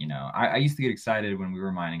 there's, I used to get excited when we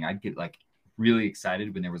were mining. I'd get like really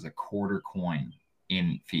excited when there was a quarter coin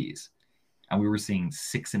in fees. And we were seeing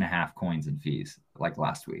 6.5 coins in fees like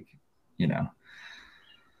last week,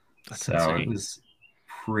 That's so insane. It was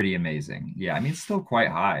pretty amazing. Yeah, I mean, it's still quite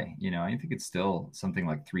high. I think it's still something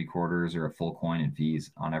like 3/4 or a full coin in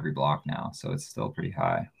fees on every block now. So it's still pretty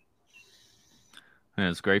high. And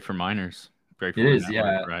it's great for miners. Great for it is,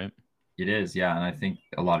 network, yeah. Right? It is, yeah. And I think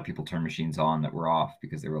a lot of people turn machines on that were off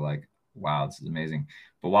because they were like, wow, this is amazing.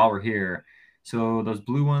 But while we're here, so those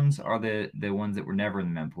blue ones are the ones that were never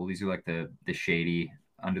in the mempool. These are like the shady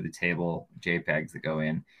under the table JPEGs that go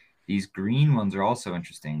in. These green ones are also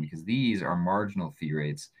interesting because these are marginal fee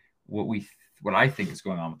rates. What I think is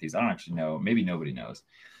going on with these, I don't actually know. Maybe nobody knows.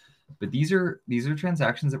 But these are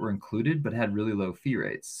transactions that were included but had really low fee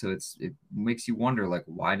rates. So it makes you wonder, like,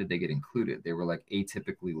 why did they get included? They were like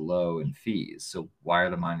atypically low in fees. So why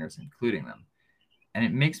are the miners including them? And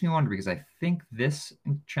it makes me wonder because I think this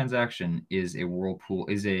transaction is a Whirlpool,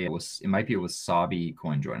 it might be a Wasabi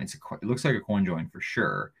coin join. It looks like a coin join for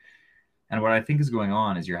sure. And what I think is going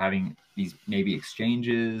on is you're having these maybe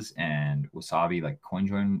exchanges and Wasabi like coin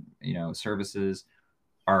join, services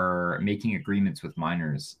are making agreements with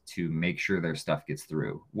miners to make sure their stuff gets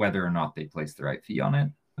through, whether or not they place the right fee on it.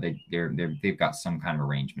 They've got some kind of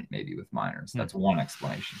arrangement maybe with miners. That's one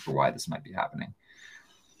explanation for why this might be happening.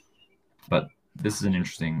 But this is an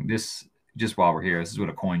interesting, just while we're here, this is what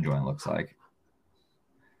a coin join looks like.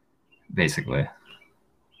 Basically.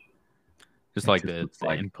 Just like the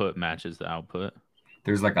input matches the output.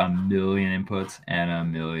 There's like 1 million inputs and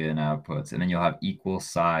 1 million outputs. And then you'll have equal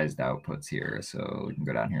sized outputs here. So we can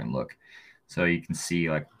go down here and look. So you can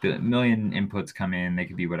see like the million inputs come in, they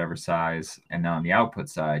could be whatever size. And then on the output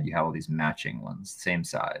side, you have all these matching ones, same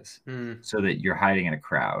size, so that you're hiding in a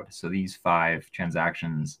crowd. So these 5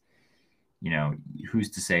 transactions, who's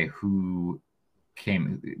to say who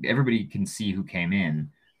came? Everybody can see who came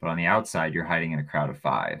in, but on the outside, you're hiding in a crowd of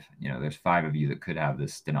 5. There's 5 of you that could have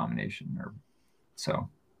this denomination. So,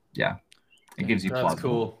 yeah, it gives you That's plausible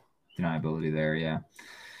cool deniability there. Yeah.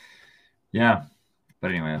 Yeah. But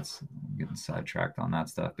anyway, I'm getting sidetracked on that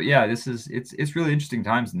stuff. But yeah, it's really interesting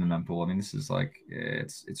times in the mempool. I mean, this is like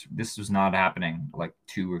this was not happening like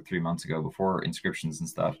 2 or 3 months ago before inscriptions and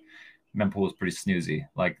stuff. Mempool was pretty snoozy.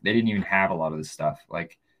 Like they didn't even have a lot of this stuff.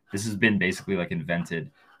 Like this has been basically like invented.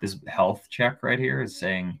 This health check right here is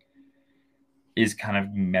kind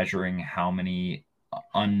of measuring how many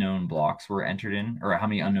unknown blocks were entered in, or how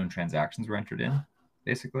many unknown transactions were entered in,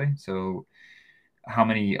 basically. So how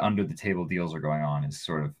many under the table deals are going on is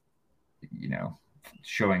sort of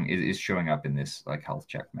showing up in this like health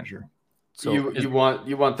check measure. So you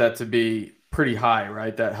want that to be pretty high,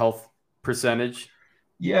 right? That health percentage.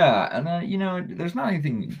 Yeah, and then there's not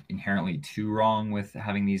anything inherently too wrong with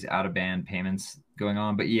having these out of band payments going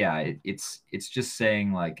on, but yeah, it's just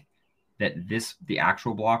saying like that the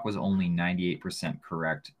actual block was only 98%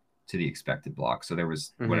 correct to the expected block. So there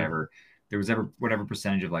was whatever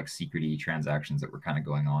percentage of like secret transactions that were kind of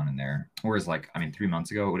going on in there. Whereas 3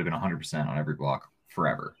 months ago, it would have been 100% on every block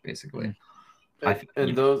forever, basically.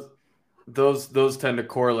 And those tend to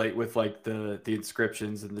correlate with like the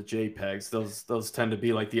inscriptions and the JPEGs. Those tend to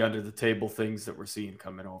be like the under the table things that we're seeing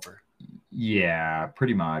coming over. Yeah,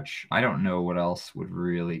 pretty much. I don't know what else would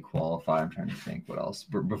really qualify. I'm trying to think what else.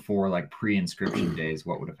 But before like pre-inscription days,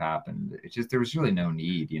 what would have happened? It's just there was really no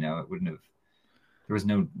need, it wouldn't have. There was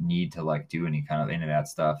no need to like do any kind of any of that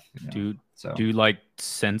stuff. Do like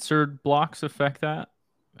censored blocks affect that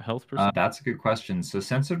health percent? That's a good question. So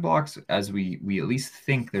censored blocks, as we at least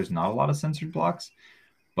think, there's not a lot of censored blocks.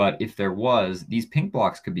 But if there was, these pink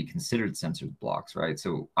blocks could be considered censored blocks, right?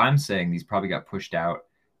 So I'm saying these probably got pushed out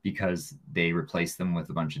because they replaced them with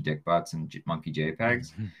a bunch of dick butts and monkey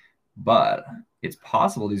JPEGs. But it's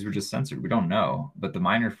possible these were just censored. We don't know. But the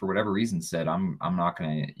miner, for whatever reason, said, I'm not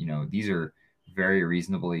going to, these are very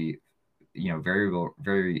reasonably,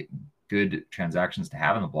 very good transactions to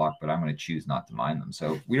have in the block, but I'm going to choose not to mine them.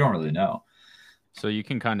 So we don't really know. So you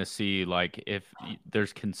can kind of see like if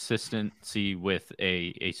there's consistency with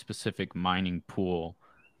a specific mining pool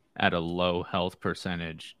at a low health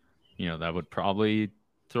percentage, that would probably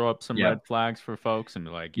throw up some red flags for folks and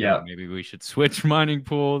be like, maybe we should switch mining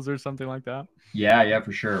pools or something like that. Yeah,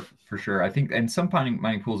 for sure. I think, and some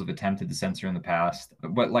mining pools have attempted to censor in the past,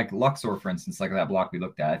 but like Luxor, for instance, like that block we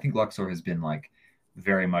looked at, I think Luxor has been like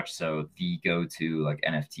very much so the go-to like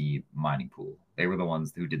NFT mining pool. They were the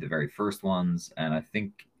ones who did the very first ones, and I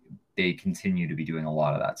think they continue to be doing a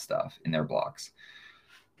lot of that stuff in their blocks.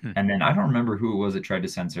 And then I don't remember who it was that tried to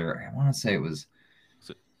censor. I want to say it was.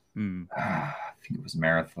 I think it was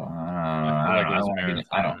Marathon. I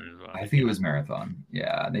think it was Marathon.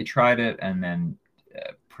 Yeah, they tried it and then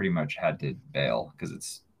pretty much had to bail because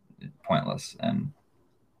it's pointless, and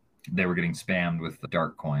they were getting spammed with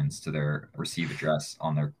dark coins to their receive address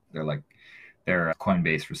on their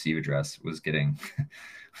Coinbase receive address was getting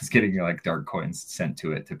like dark coins sent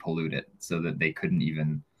to it to pollute it, so that they couldn't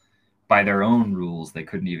even, by their own rules, they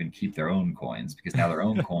couldn't even keep their own coins because now their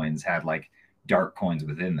own coins had like dark coins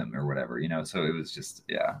within them or whatever, so it was just,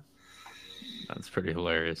 that's pretty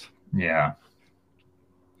hilarious. Yeah,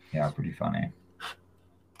 pretty funny.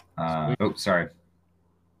 Sorry,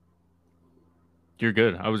 you're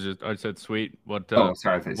good. I said sweet. What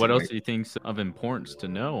sorry, what else do you think's of importance to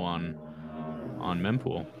know on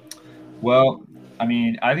Mempool? Well, I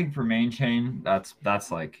mean, I think for main chain, that's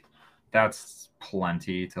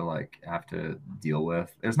plenty to like have to deal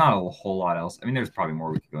with. There's not a whole lot else. I mean, there's probably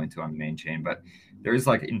more we could go into on the main chain, but there's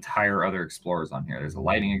like entire other explorers on here. There's a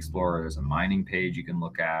Lightning Explorer, there's a mining page you can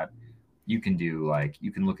look at. You can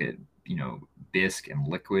look at, BISC and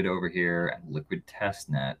Liquid over here, and Liquid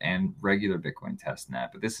Testnet and regular Bitcoin Testnet.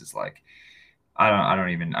 But this is like, I wouldn't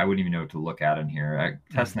even know what to look at in here.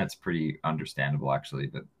 Testnet's pretty understandable actually,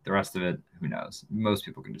 but the rest of it, who knows? Most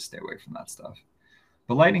people can just stay away from that stuff.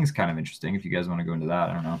 But Lightning's kind of interesting if you guys want to go into that.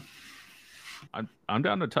 I don't know. I'm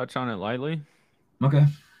down to touch on it lightly. Okay.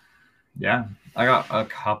 Yeah, I got a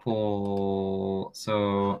couple.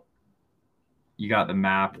 So you got the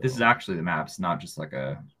map. This is actually the map. It's not just like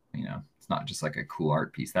it's not just like a cool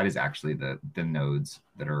art piece. That is actually the nodes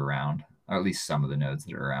that are around, or at least some of the nodes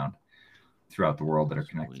that are around throughout the world that are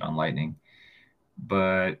connected on Lightning.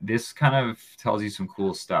 But this kind of tells you some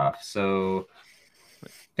cool stuff. So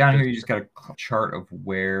Down here, you just got a chart of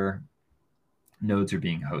where nodes are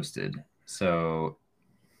being hosted. So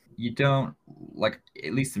you don't, like,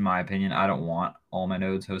 at least in my opinion, I don't want all my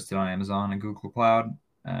nodes hosted on Amazon and Google Cloud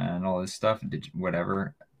and all this stuff,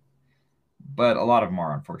 whatever. But a lot of them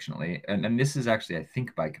are, unfortunately. And this is actually, I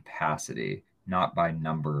think, by capacity, not by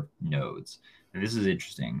number of nodes. And this is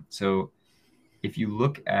interesting. So if you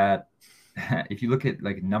look at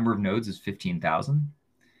like number of nodes is 15,000,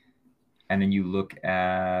 and then you look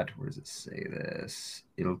at, where does it say this?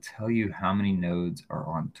 It'll tell you how many nodes are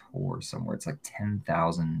on Tor somewhere. It's like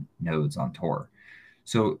 10,000 nodes on Tor.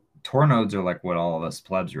 So Tor nodes are like what all of us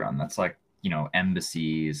plebs run. That's like,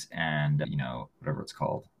 embassies and, whatever it's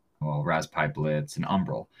called. Well, Raspberry Blitz and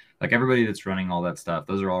Umbrel. Like everybody that's running all that stuff,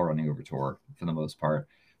 those are all running over Tor for the most part.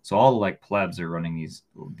 So all the like plebs are running these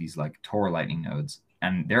like Tor Lightning nodes,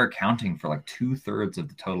 and they're accounting for like 2/3 of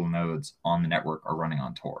the total nodes on the network are running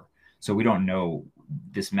on Tor. So we don't know,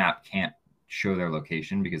 this map can't show their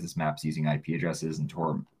location because this map's using IP addresses and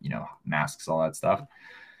Tor, masks all that stuff,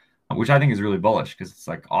 which I think is really bullish because it's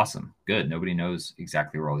like awesome, good. Nobody knows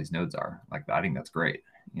exactly where all these nodes are. Like I think that's great.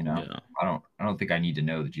 Yeah. I don't think I need to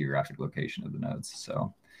know the geographic location of the nodes.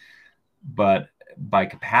 So, but by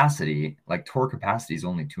capacity, like Tor capacity is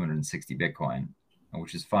only 260 Bitcoin,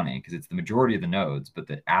 which is funny because it's the majority of the nodes, but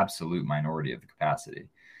the absolute minority of the capacity.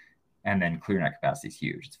 And then ClearNet capacity is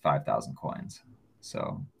huge. It's 5,000 coins.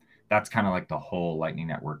 So that's kind of like the whole Lightning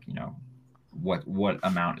Network, what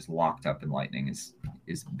amount is locked up in Lightning is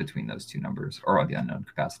between those two numbers, or the unknown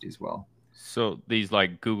capacity as well. So these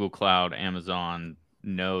like Google Cloud, Amazon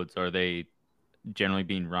nodes, are they generally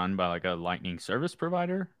being run by like a Lightning service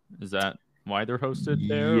provider? Is that why they're hosted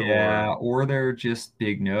there? Yeah, or they're just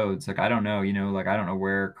big nodes. Like I don't know, like I don't know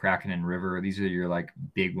where Kraken and River, these are your like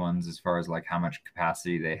big ones as far as like how much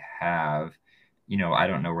capacity they have. I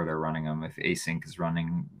don't know where they're running them. If Async is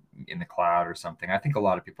running in the cloud or something. I think a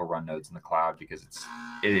lot of people run nodes in the cloud because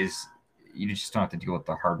you just don't have to deal with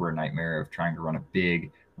the hardware nightmare of trying to run a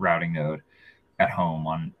big routing node at home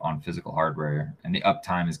on physical hardware, and the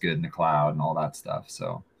uptime is good in the cloud and all that stuff.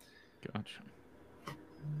 So Gotcha.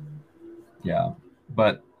 Yeah,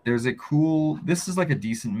 but there's this is like a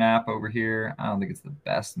decent map over here. I don't think it's the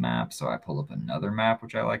best map, so I pull up another map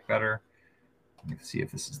which I like better. Let me see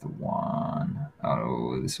if this is the one.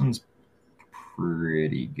 Oh, this one's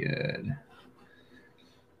pretty good.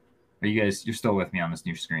 You're still with me on this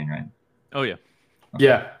new screen, right? Oh yeah. Okay.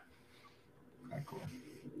 Yeah. Okay, cool.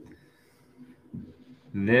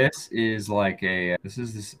 This is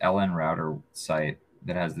this LN router site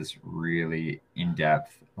that has this really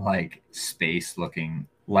in-depth, like space looking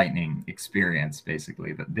Lightning experience,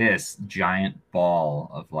 basically. But this giant ball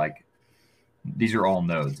of these are all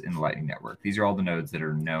nodes in the Lightning Network. These are all the nodes that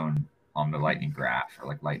are known on the Lightning graph or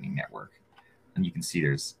like Lightning Network. And you can see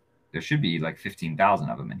there should be like 15,000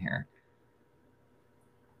 of them in here.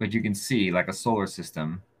 But you can see like a solar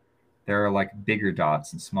system, there are like bigger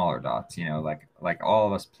dots and smaller dots, like all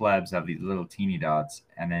of us plebs have these little teeny dots,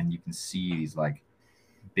 and then you can see these like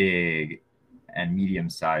big and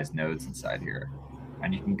medium-sized nodes inside here.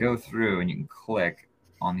 And you can go through and you can click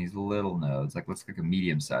on these little nodes. Like let's click a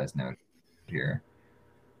medium-sized node here,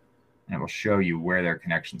 and it will show you where their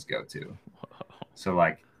connections go to. So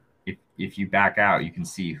like if you back out, you can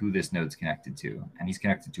see who this node's connected to, and he's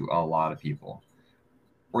connected to a lot of people.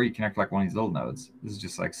 Or you connect like one of these little nodes. This is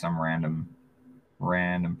just like some random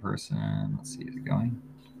person. Let's see, is it going?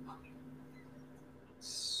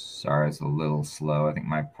 Sorry, it's a little slow. I think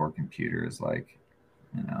my poor computer is like,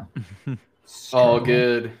 all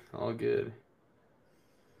good.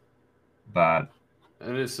 But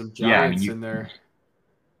and there's some giants in there.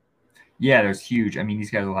 Yeah, there's huge. I mean,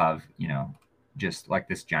 these guys will have, just like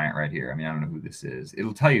this giant right here. I mean, I don't know who this is.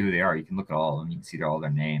 It'll tell you who they are. You can look at all of them. You can see all their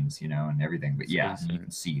names, and everything. But yeah, you can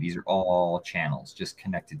see these are all channels just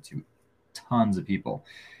connected to tons of people.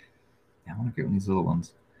 I want to get one of these little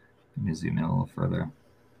ones. Let me zoom in a little further.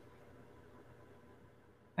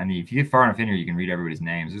 And if you get far enough in here, you can read everybody's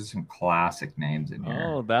names. There's some classic names in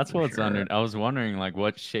here. Oh, that's what's under. I was wondering like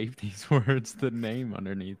what shape these words, the name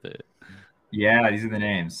underneath it. Yeah, these are the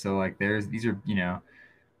names. So like these are,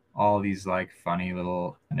 all these like funny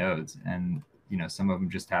little nodes, and some of them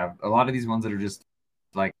just have a lot of these ones that are just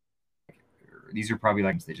like, these are probably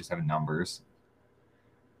like they just have numbers,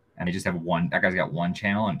 and they just have that guy's got one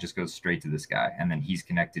channel and it just goes straight to this guy, and then he's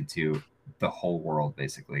connected to the whole world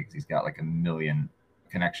basically because he's got like 1 million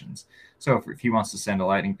connections. So if he wants to send a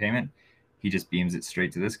Lightning payment, he just beams it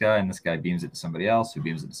straight to this guy, and this guy beams it to somebody else who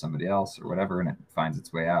beams it to somebody else or whatever, and it finds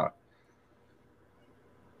its way out.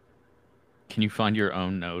 Can you find your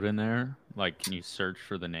own node in there? Like, can you search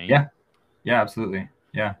for the name? Yeah, absolutely.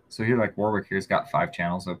 Yeah. So here, like Warwick here's got 5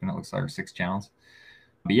 channels open. It looks like, or 6 channels.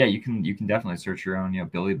 But yeah, you can definitely search your own.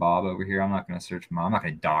 Billy Bob over here. I'm not going to search my. I'm not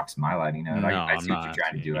going to dox my lightning node. No, I I'm see what not you're trying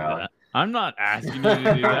asking to you to do, do Alec. that. I'm not asking you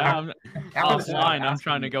to do that. Offline, I'm Asking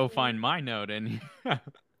trying to you. go find my node and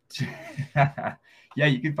Yeah,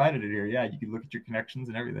 you can find it in here. Yeah, you can look at your connections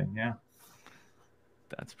and everything. Yeah,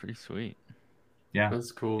 that's pretty sweet. yeah.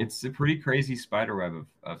 That's cool. It's a pretty crazy spider web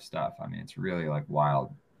of stuff. I mean, it's really like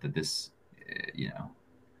wild that this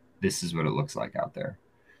is what it looks like out there.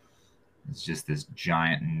 It's just this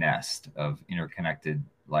giant nest of interconnected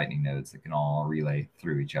lightning nodes that can all relay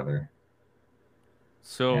through each other.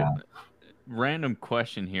 So, Yeah. random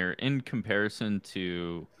question here. In comparison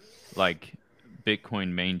to like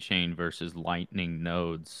Bitcoin main chain versus Lightning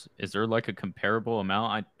nodes, is there like a comparable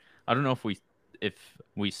amount? I don't know if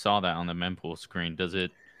we saw that on the mempool screen. Does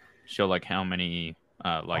it show like how many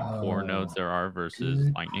like core nodes Oh, there are versus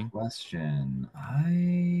good Lightning? question.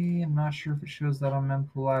 I am not sure if it shows that on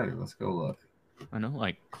Mempool either. Let's go look. I know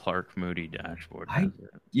like Clark Moody dashboard I has it.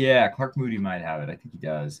 Yeah, Clark Moody might have it. I think he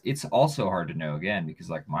does. It's also hard to know again because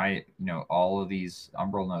like all of these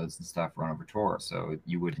Umbrel nodes and stuff run over Tor, so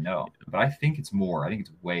you would know. But I think it's more. I think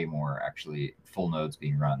it's way more actually full nodes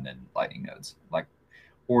being run than Lightning nodes, like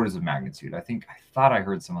orders of magnitude. I thought I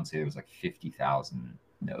heard someone say it was like 50,000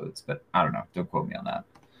 nodes, but I don't know. Don't quote me on that.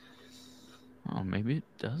 Oh, maybe it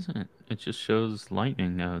doesn't. It just shows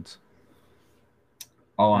Lightning nodes.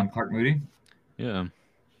 Oh, Huh. on Clark Moody? Yeah.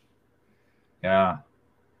 Yeah.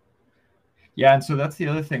 Yeah, and so that's the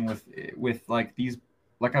other thing with like these,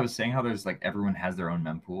 like I was saying, how there's like everyone has their own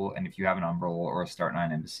mempool, and if you have an Umbrel or a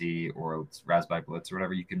Start9 Embassy or it's Raspberry Blitz or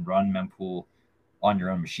whatever, you can run mempool on your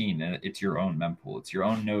own machine, and it's your own mempool. It's your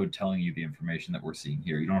own node telling you the information that we're seeing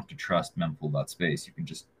here. You don't have to trust Mempool.Space. You can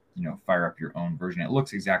just fire up your own version. It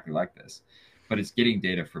looks exactly like this, but it's getting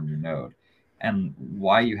data from your node. And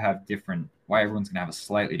why everyone's gonna have a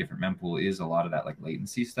slightly different mempool is a lot of that like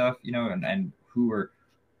latency stuff, and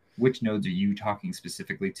which nodes are you talking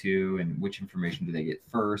specifically to, and which information do they get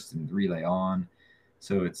first and relay on.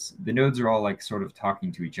 So it's the nodes are all like sort of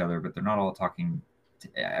talking to each other, but they're not all talking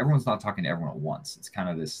everyone's not talking to everyone at once. It's kind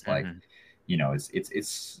of this like Hmm.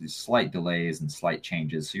 it's slight delays and slight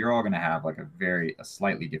changes, so you're all going to have like a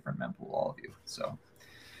slightly different mempool, all of you. So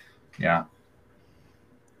yeah.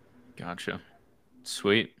 Gotcha.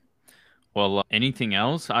 Sweet. Well, anything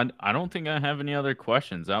else? I don't think I have any other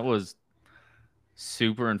questions. That was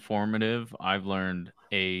super informative. I've learned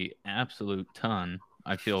a absolute ton.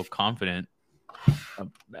 I feel confident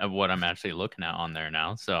of what I'm actually looking at on there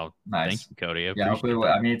now. So thank Nice. you, Cody. I Yeah, hopefully,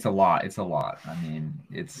 appreciate that. I mean, it's a lot. I mean,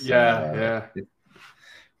 Yeah, yeah.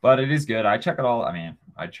 but it is good. I check it all. I mean,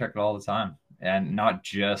 I check it all the time, and not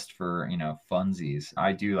just for funsies.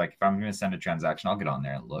 I do, like, if I'm going to send a transaction, I'll get on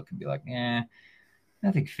there and look and be like, I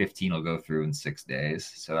think 15 will go through in 6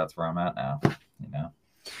 days. So that's where I'm at now.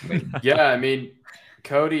 Waiting. Yeah, I mean,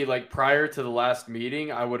 Cody, like prior to the last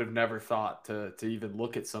meeting, I would have never thought to even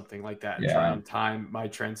look at something like that and try Yeah, and time my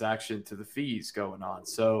transaction to the fees going on.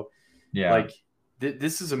 So, yeah, like,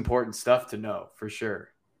 this is important stuff to know for sure.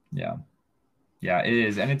 yeah, yeah. It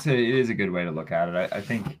is, and it is a good way to look at it. I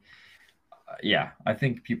think, yeah, I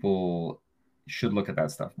think people should look at that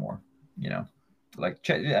stuff more. You know, like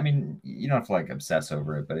I mean, you don't have to like obsess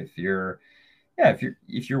over it, but if you're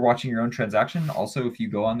watching your own transaction, also if you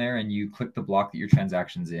go on there and you click the block that your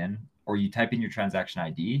transaction's in, or you type in your transaction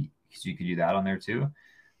ID, because you could do that on there too,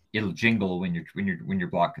 it'll jingle when your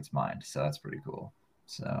block gets mined. So that's pretty cool.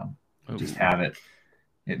 So just Ooh, have it.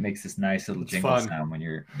 It makes this nice little It's jingle fun. sound when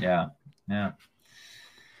you're yeah.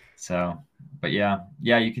 So, but yeah,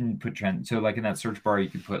 you can put so like in that search bar, you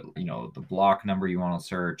can put the block number you want to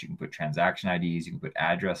search. You can put transaction IDs. You can put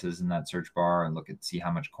addresses in that search bar and see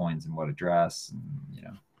how much coins and what address.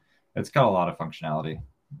 And, it's got a lot of functionality.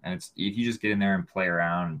 And it's if you just get in there and play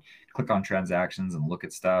around, and click on transactions and look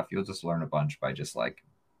at stuff, you'll just learn a bunch by just like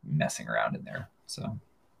messing around in there. So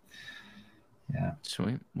yeah,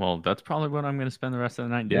 sweet. Well, that's probably what I'm going to spend the rest of the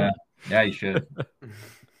night yeah, doing. yeah, you should.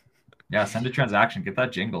 Yeah, send a transaction, get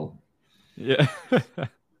that jingle. Yeah.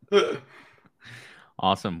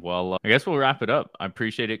 Awesome. Well, I guess we'll wrap it up. I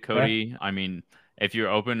appreciate it, Okay. Cody. I mean, if you're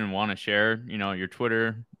open and want to share, your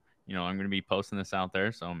Twitter, I'm going to be posting this out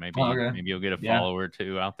there, so Oh, maybe okay. maybe you'll get a Yeah. follower or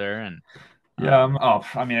two out there, and Yeah. Oh,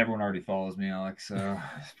 I mean, everyone already follows me, Alex, so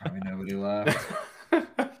there's probably nobody left.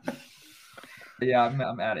 Yeah,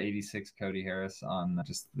 I'm at 86 Cody Harris on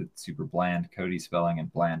just the super bland Cody spelling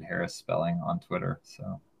and bland Harris spelling on Twitter.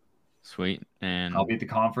 So sweet. I'll And be at the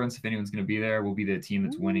conference if anyone's going to be there. We'll be the team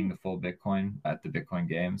that's winning the full Bitcoin at the Bitcoin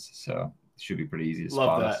Games, so it should be pretty easy to Love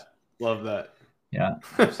spot us. that. Love that. Yeah.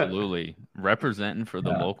 Absolutely. Representing for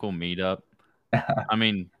the Yeah. local meetup. I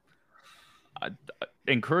mean,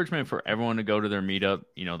 encouragement for everyone to go to their meetup.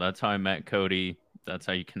 You know, that's how I met Cody. That's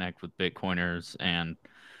how you connect with Bitcoiners. And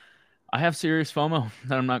I have serious FOMO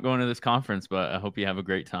that I'm not going to this conference, but I hope you have a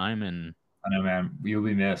great time and I know, man. You'll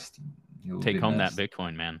be missed. You'll take be home that missed.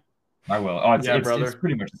 Bitcoin, man. I will. Oh, Yeah, it's brother.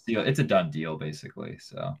 pretty much a deal. It's a done deal, basically.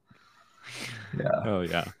 So yeah. Oh,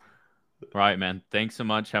 yeah. All right, man. Thanks so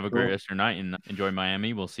much. Have a great Cool. rest of your night and enjoy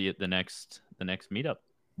Miami. We'll see you at the next meetup.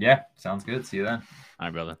 Yeah. Sounds good. See you then. All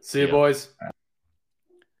right, brother. See you, ya. boys.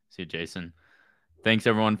 See you, Jason. Thanks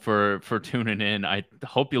everyone for tuning in. I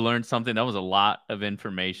hope you learned something. That was a lot of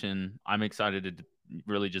information. I'm excited to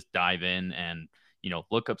really just dive in and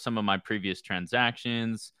look up some of my previous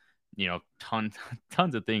transactions. Tons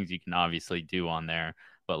of things you can obviously do on there.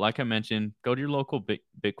 But like I mentioned, go to your local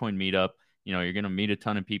Bitcoin meetup. You're going to meet a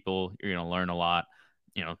ton of people. You're going to learn a lot.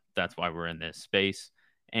 That's why we're in this space.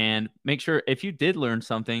 And make sure if you did learn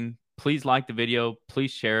something, please like the video.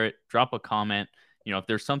 Please share it. Drop a comment. If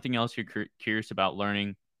there's something else you're curious about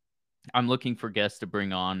learning, I'm looking for guests to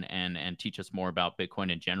bring on and teach us more about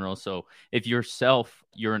Bitcoin in general. So if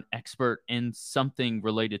you're an expert in something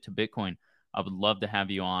related to Bitcoin, I would love to have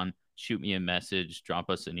you on. Shoot me a message, drop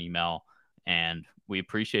us an email, and we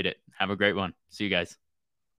appreciate it. Have a great one. See you guys.